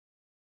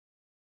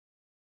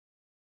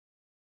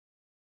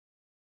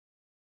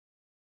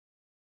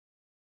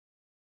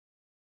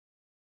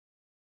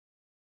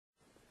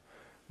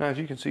Now as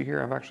you can see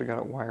here, I've actually got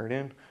it wired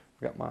in.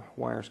 I've got my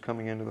wires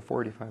coming into the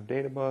 485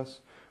 data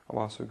bus. I've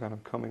also got them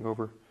coming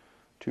over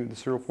to the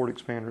serial port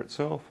expander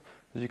itself.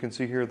 As you can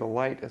see here, the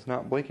light is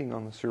not blinking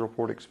on the serial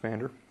port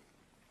expander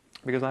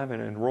because I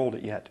haven't enrolled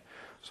it yet.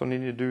 So what I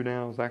need to do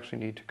now is actually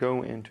need to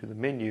go into the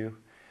menu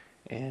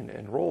and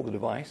enroll the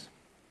device.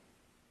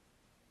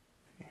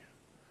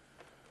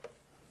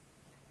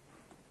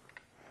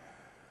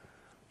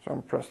 So I'm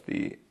going to press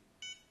the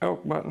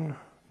ELK button,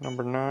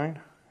 number 9,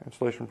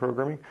 installation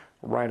programming,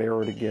 right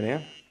arrow to get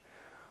in.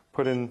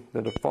 Put in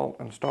the default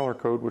installer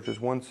code, which is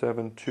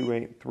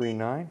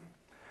 172839.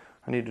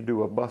 I need to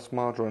do a bus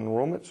module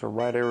enrollment, so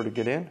right arrow to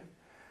get in.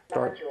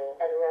 Start. Module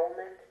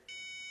enrollment.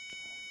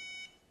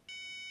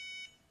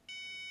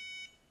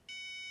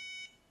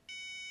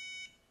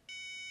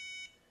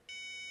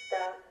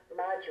 Stop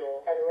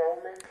module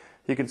enrollment.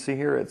 You can see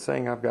here it's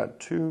saying I've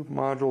got 2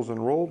 modules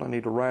enrolled. I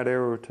need a right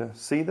arrow to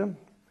see them.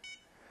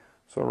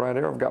 So right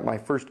arrow, I've got my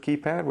first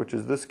keypad, which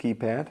is this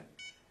keypad.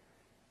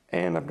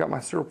 And I've got my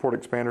serial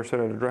port expander set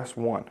at address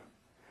 1.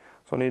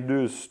 So I need to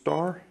do is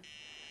star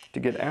to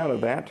get out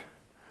of that.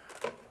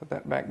 Put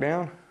that back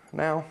down.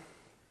 Now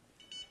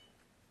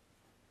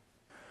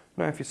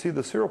if you see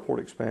the serial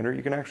port expander,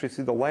 you can actually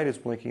see the light is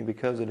blinking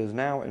because it is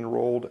now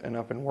enrolled and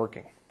up and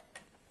working.